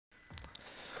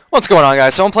What's going on,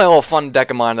 guys? So I'm playing a little fun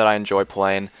deck of mine that I enjoy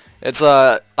playing. It's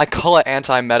I call it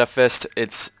Anti-Metafist.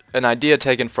 It's an idea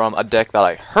taken from a deck that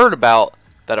I heard about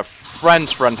that a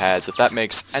friend's friend has, if that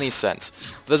makes any sense.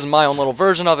 This is my own little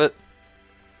version of it.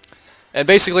 And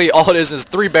basically all it is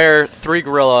 3 bear, 3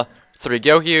 gorilla, 3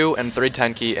 weryugioh, and 3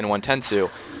 tenki, and 1 tensu.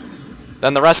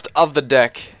 Then the rest of the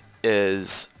deck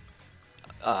is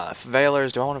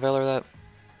Valors. Do I want to Valor that?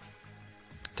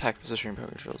 Attack position,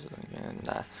 controls again.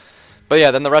 Nah. But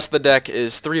yeah, then the rest of the deck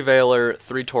is 3 Valor,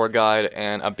 3 Tour Guide,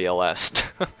 and a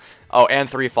BLS. Oh, and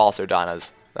 3 Falso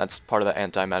Dynas. That's part of the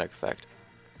anti-medic effect.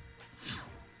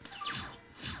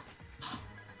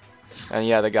 And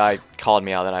yeah, the guy called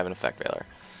me out that I have an effect Valor.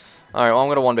 Alright, well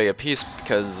I'm going to 1-bait a piece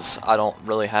because I don't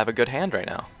really have a good hand right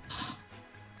now.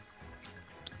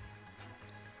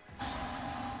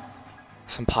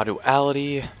 Some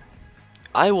Poduality.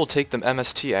 I will take them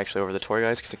MST actually over the Tour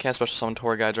Guides because I can't special summon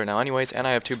Tour Guides right now anyways, and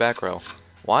I have 2 back row.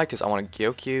 Why? Because I want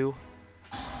to weryugioh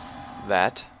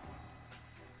that.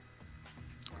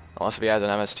 Unless if he has an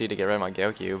MST to get rid of my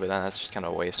weryugioh, but then that's just kind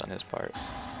of a waste on his part.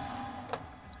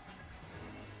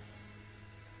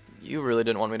 You really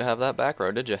didn't want me to have that back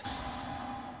row, did you?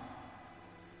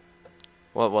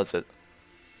 What was it?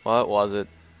 What was it?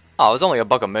 Oh, it was only a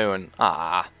Buck of Moon.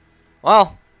 Ah.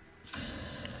 Well.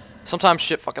 Sometimes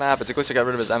shit fucking happens. At least I got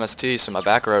rid of his MST, so my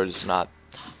back row is not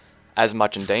as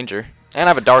much in danger. And I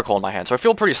have a Dark Hole in my hand, so I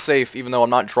feel pretty safe, even though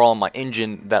I'm not drawing my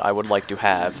engine that I would like to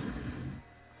have.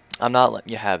 I'm not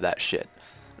letting you have that shit.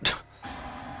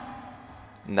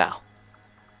 Now.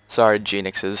 Sorry,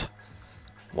 Genixes.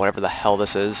 Whatever the hell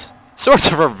this is. Swords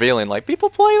of Revealing, like, people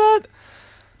play that?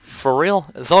 For real?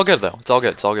 It's all good, though. It's all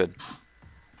good. It's all good.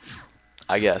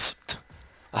 I guess.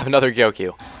 I have another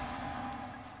weryugioh.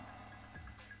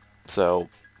 So,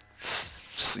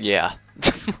 yeah.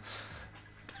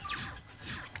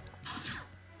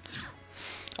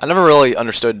 I never really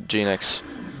understood Genix.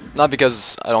 Not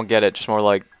because I don't get it, just more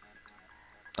like,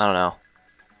 I don't know.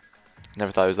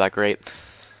 Never thought it was that great.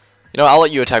 You know, I'll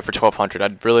let you attack for 1200. I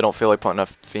really don't feel like putting a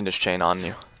Fiendish Chain on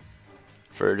you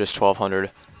for just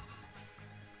 1200.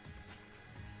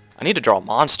 I need to draw a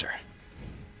monster.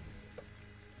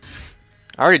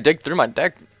 I already digged through my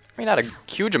deck. I mean, not a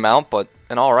huge amount, but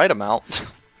an alright amount.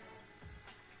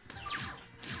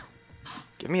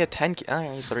 Give me a 10.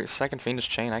 Second Fiendish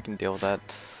Chain, I can deal with that.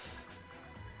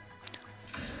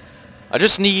 I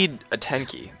just need a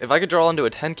tenki. If I could draw into a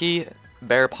tenki,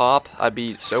 bear pop, I'd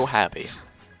be so happy.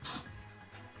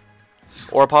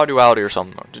 Or a Poduality or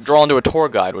something. To draw into a Tour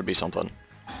Guide would be something.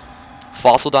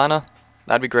 Fossil Dyna,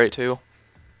 that'd be great too.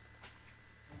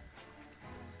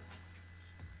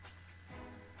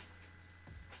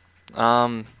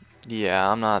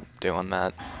 Yeah, I'm not doing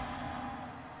that.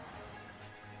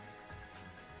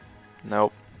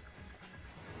 Nope.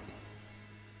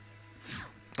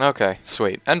 Okay,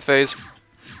 sweet. End phase.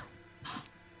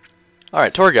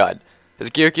 Alright, Tour Guide.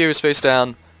 His weryugioh is face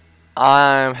down.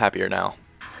 I'm happier now.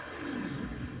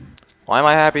 Why am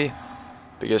I happy?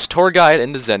 Because Tour Guide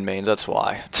into Zen mains, that's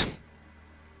why.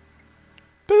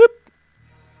 Boop.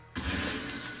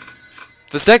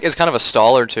 This deck is kind of a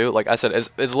staller too. Like I said,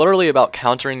 it's literally about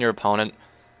countering your opponent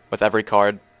with every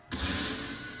card,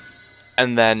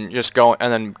 and then just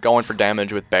going for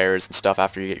damage with bears and stuff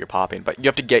after you get your popping. But you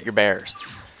have to get your bears,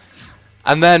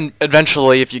 and then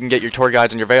eventually, if you can get your Tour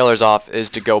Guides and your Valors off, is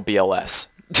to go BLS.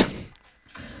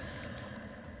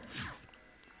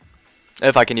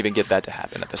 If I can even get that to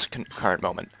happen at this current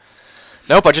moment.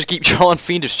 Nope, I just keep drawing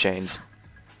Fiendish Chains.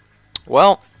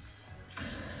 Well.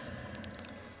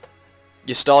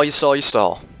 You stall, you stall, you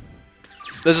stall.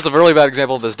 This is a really bad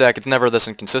example of this deck. It's never this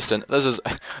inconsistent. This is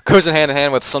goes in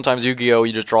hand with sometimes weryugioh,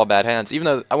 you just draw bad hands. Even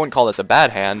though I wouldn't call this a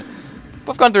bad hand.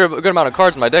 But I've gone through a good amount of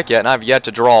cards in my deck yet, and I've yet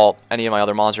to draw any of my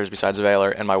other monsters besides Valor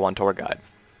and my 1 Tour Guide.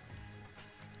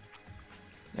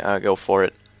 Yeah, go for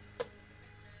it.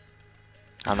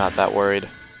 I'm not that worried.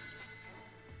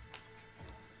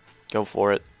 Go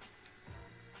for it.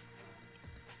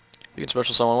 You can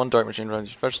special summon 1 Dark Machine, run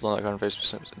special summon that card in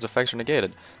face, its effects are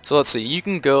negated. So let's see, you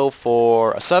can go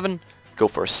for a 7, go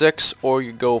for a 6, or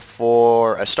you go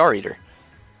for a Star Eater.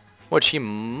 Which he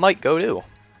might go to.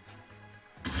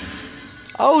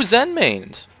 Oh, Zen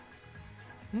mains!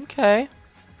 Okay.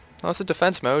 Well, it's a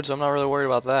defense mode, so I'm not really worried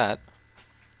about that.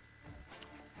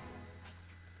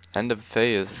 End of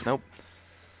phase. Nope.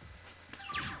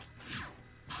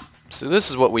 So this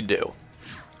is what we do.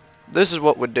 This is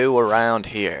what we do around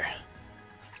here.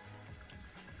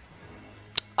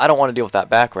 I don't want to deal with that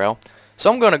back row,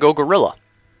 so I'm going to go Gorilla.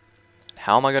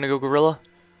 How am I going to go Gorilla?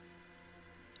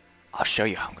 I'll show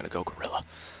you how I'm going to go Gorilla.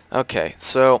 Okay,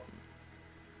 so...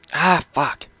 Ah,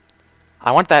 fuck.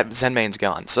 I want that Zenmane's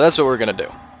gone, so that's what we're gonna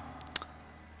do.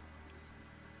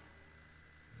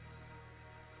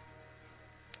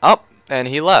 Oh, and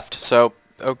he left, so,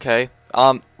 okay.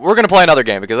 We're gonna play another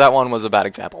game, because that one was a bad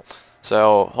example.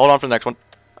 So, hold on for the next one.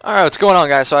 Alright, what's going on,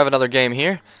 guys? So I have another game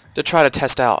here to try to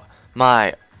test out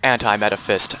my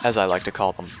Anti-Metafist, as I like to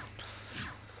call them.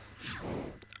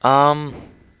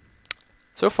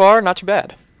 So far, not too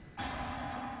bad.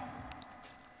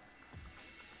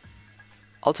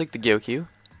 I'll take the Gyokyu.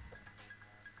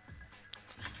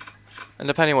 And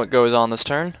depending on what goes on this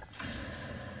turn,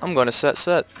 I'm going to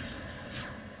set.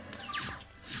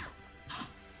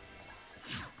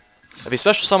 If he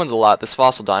special summons a lot, this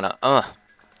Fossil Dyna,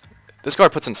 this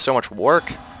card puts in so much work.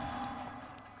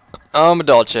 Oh,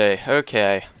 Maldoche,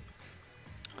 okay.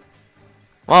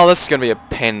 Well, this is going to be a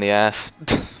pain in the ass.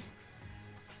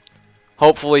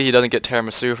 Hopefully he doesn't get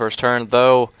Tiramisu first turn,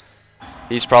 though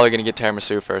he's probably going to get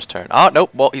Tiramisu first turn. Oh,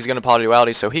 nope, well, he's going to Poly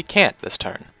Duality, so he can't this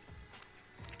turn.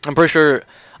 I'm pretty sure,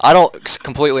 I don't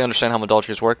completely understand how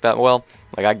Maldoches work that well.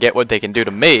 Like, I get what they can do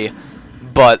to me,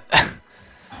 but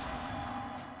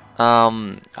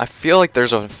I feel like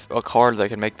there's a card that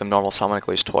can make them normal summon at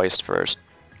least twice first.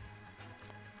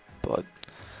 But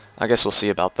I guess we'll see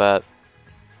about that.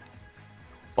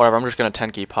 Whatever, I'm just going to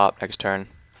 10-key pop next turn.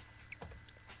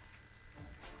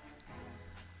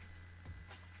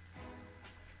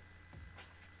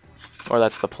 Or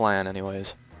that's the plan,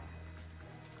 anyways.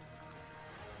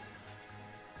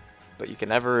 But you can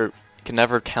never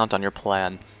count on your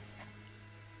plan.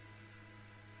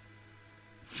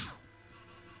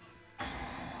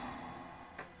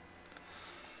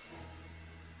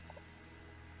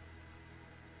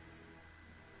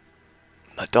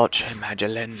 Maldoche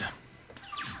Magdalene.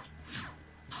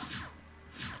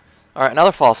 Alright,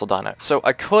 another Fossil Dyna. So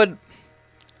I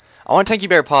want Tanky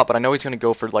Bear Pop, but I know he's going to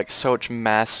go for like so much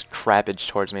mass crappage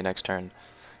towards me next turn.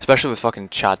 Especially with fucking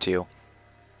Chatyu.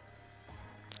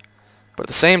 But at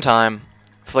the same time,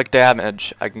 flick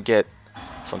damage, I can get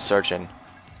some searching.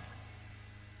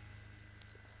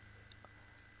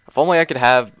 If only I could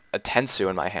have a Tensu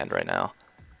in my hand right now.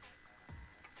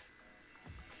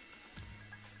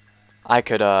 I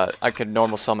could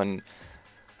normal summon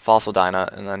Fossil Dyna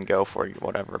and then go for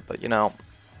whatever, but you know,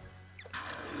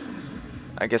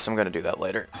 I guess I'm gonna do that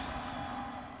later.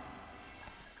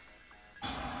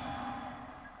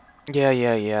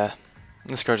 Yeah.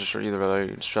 This card's just either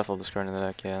way, shuffle this card in the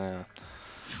deck, yeah.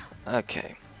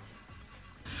 Okay.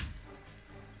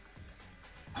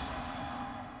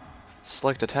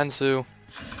 Select a Tensu.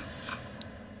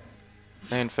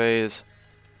 Main phase.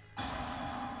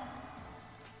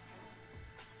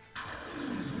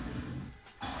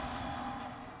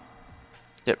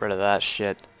 Get rid of that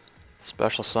shit.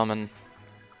 Special summon.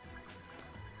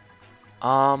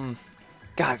 God,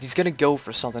 he's gonna go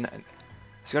for something.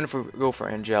 He's gonna go for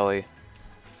Angeli.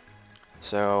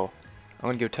 So, I'm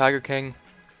gonna go Tiger King.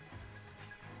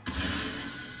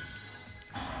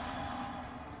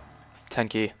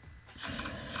 10-key.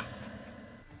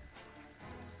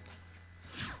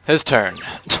 His turn.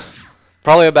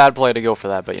 Probably a bad play to go for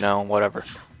that, but you know, whatever.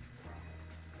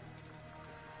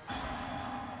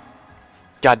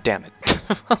 God damn it.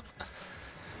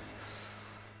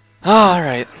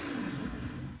 Alright.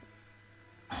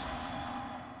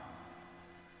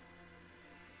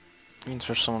 You can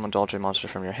search summon a Maldoche monster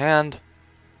from your hand.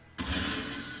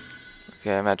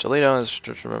 Okay, Magdaleno is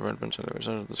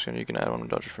you can add one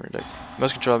Maldoche from your deck. You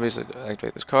must control beast to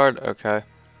activate this card. Okay.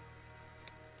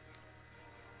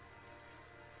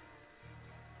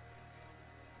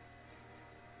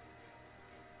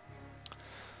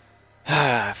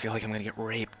 I feel like I'm gonna get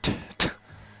raped.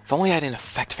 If only I had an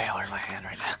effect failure in my hand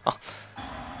right now.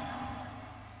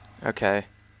 Okay.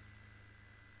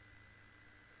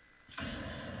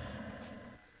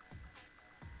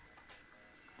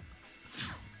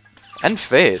 End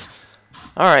phase.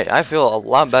 Alright, I feel a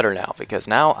lot better now, because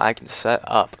now I can set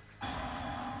up. I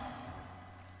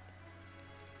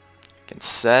can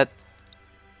set.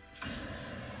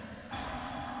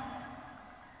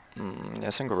 Yeah,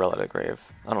 send Gorilla to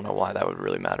grave. I don't know why that would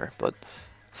really matter, but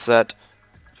set.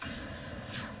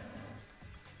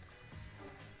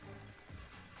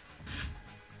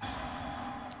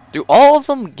 Do all of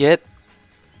them get?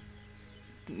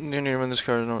 This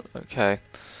card. Okay.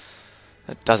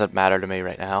 It doesn't matter to me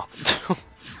right now.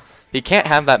 He can't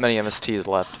have that many MSTs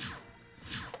left.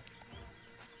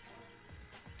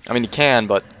 I mean, he can,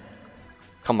 but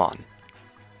come on.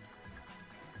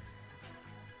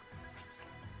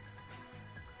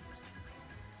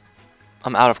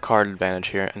 I'm out of card advantage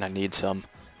here, and I need some.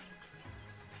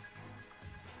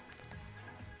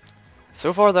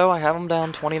 So far, though, I have him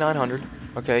down 2,900.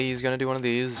 Okay, he's gonna do one of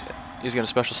these. He's gonna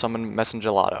special summon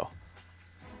Messengelato.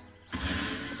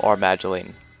 Or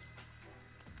Mageline.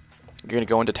 You're gonna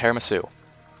go into Tiramisu.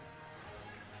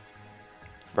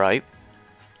 Right?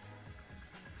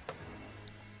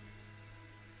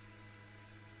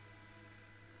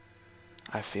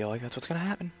 I feel like that's what's gonna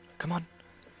happen. Come on.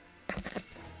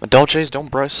 Maldoches,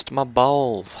 don't burst my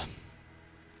balls.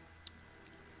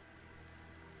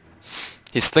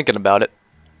 He's thinking about it.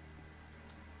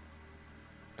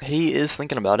 He is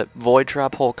thinking about it. Void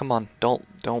Trap Hole, come on. Don't.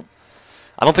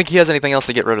 I don't think he has anything else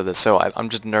to get rid of this, so I'm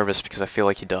just nervous because I feel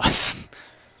like he does.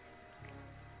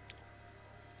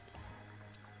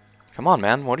 Come on,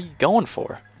 man. What are you going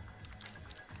for?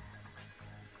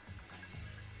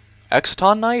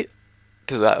 Exton Knight?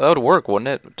 Because that would work, wouldn't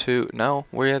it? No,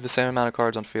 we have the same amount of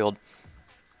cards on field.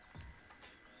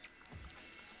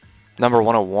 Number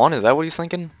 101, is that what he's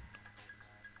thinking?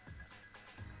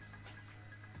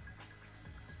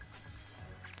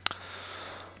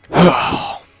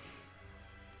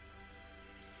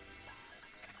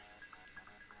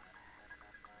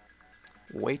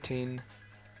 Waiting.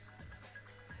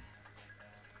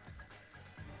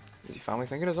 Is he finally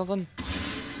thinking of something?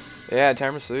 Yeah,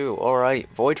 Tiramisu. Alright.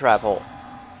 Void Trap Hole.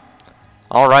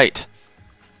 Alright.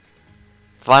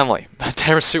 Finally.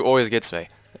 Tiramisu always gets me.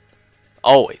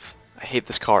 Always. I hate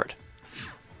this card.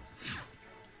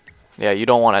 Yeah, you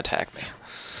don't want to attack me.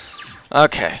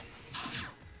 Okay.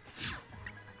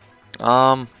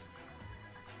 I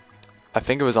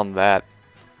think it was on that.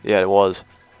 Yeah, it was.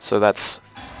 So that's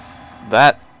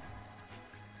that.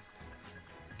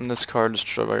 And this card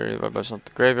destroyed by the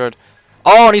graveyard.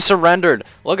 Oh, and he surrendered.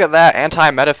 Look at that.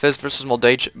 Anti-Metafist versus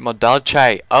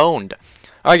Maldoche owned.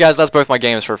 Alright, guys, that's both my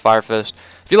games for Fire Fist.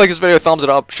 If you like this video, thumbs it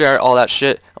up, share, all that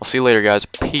shit. I'll see you later, guys.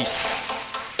 Peace.